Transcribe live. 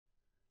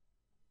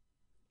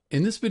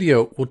In this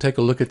video, we'll take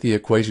a look at the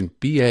equation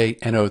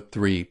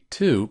BaNO3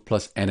 2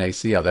 plus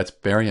NaCl, that's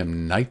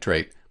barium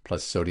nitrate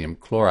plus sodium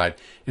chloride,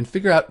 and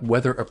figure out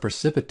whether a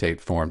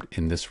precipitate formed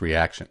in this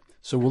reaction.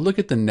 So we'll look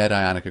at the net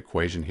ionic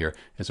equation here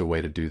as a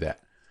way to do that.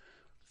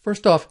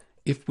 First off,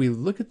 if we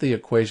look at the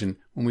equation,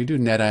 when we do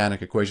net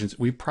ionic equations,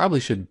 we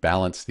probably should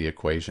balance the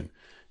equation.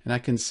 And I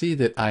can see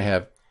that I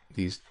have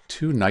these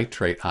two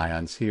nitrate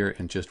ions here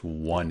and just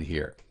one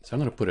here. So I'm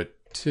going to put a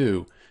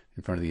 2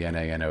 in front of the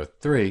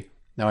NaNO3.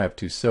 Now I have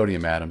two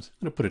sodium atoms.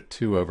 I'm going to put a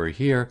 2 over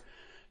here,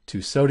 two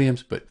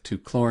sodiums, but two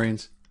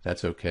chlorines.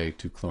 That's okay,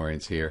 two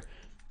chlorines here.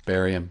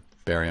 Barium,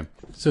 barium.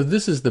 So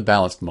this is the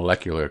balanced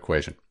molecular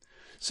equation.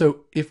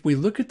 So if we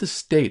look at the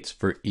states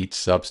for each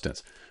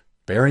substance,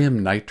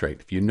 barium nitrate,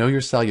 if you know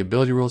your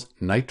solubility rules,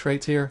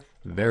 nitrates here,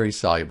 very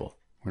soluble.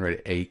 We're going to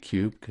write A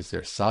cubed because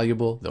they're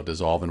soluble. They'll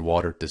dissolve in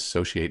water,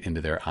 dissociate into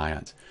their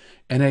ions.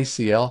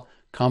 NaCl,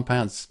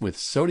 compounds with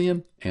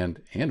sodium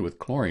and with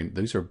chlorine,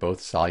 these are both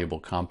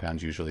soluble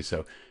compounds usually.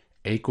 So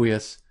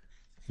aqueous,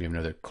 we have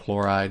another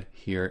chloride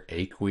here,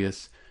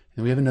 aqueous,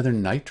 and we have another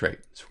nitrate.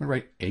 So we're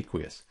going to write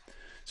aqueous.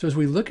 So as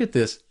we look at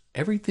this,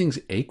 everything's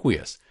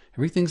aqueous.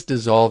 Everything's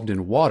dissolved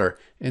in water,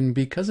 and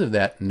because of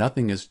that,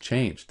 nothing has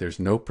changed. There's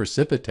no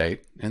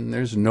precipitate, and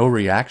there's no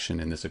reaction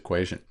in this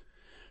equation.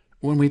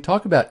 When we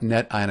talk about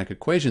net ionic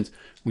equations,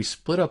 we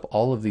split up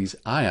all of these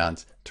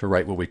ions to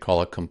write what we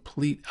call a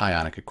complete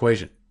ionic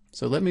equation.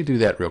 So let me do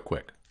that real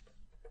quick.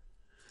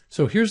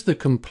 So here's the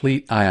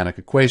complete ionic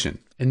equation.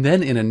 And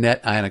then in a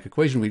net ionic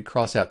equation, we'd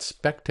cross out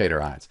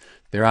spectator ions.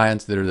 They're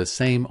ions that are the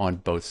same on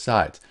both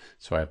sides.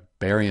 So I have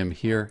barium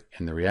here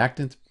in the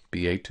reactant,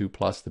 Ba2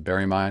 plus the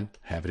barium ion.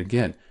 I have it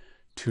again.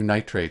 Two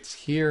nitrates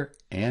here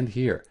and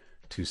here.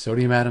 Two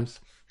sodium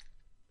atoms,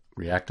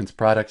 reactants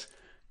products.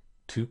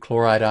 Two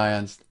chloride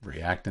ions,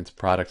 reactants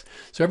products.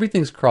 So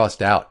everything's crossed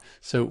out.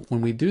 So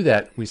when we do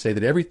that, we say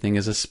that everything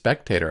is a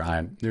spectator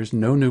ion. There's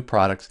no new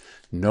products,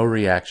 no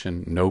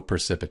reaction, no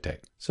precipitate.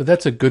 So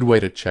that's a good way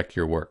to check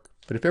your work.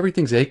 But if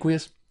everything's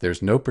aqueous,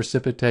 there's no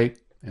precipitate,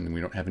 and we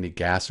don't have any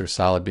gas or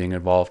solid being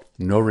involved,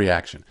 no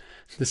reaction.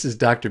 This is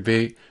Dr.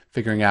 B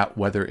figuring out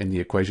whether in the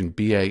equation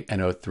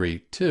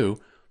BaNO3 2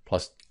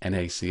 plus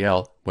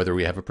NaCl, whether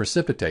we have a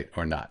precipitate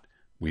or not.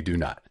 We do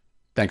not.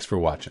 Thanks for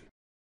watching.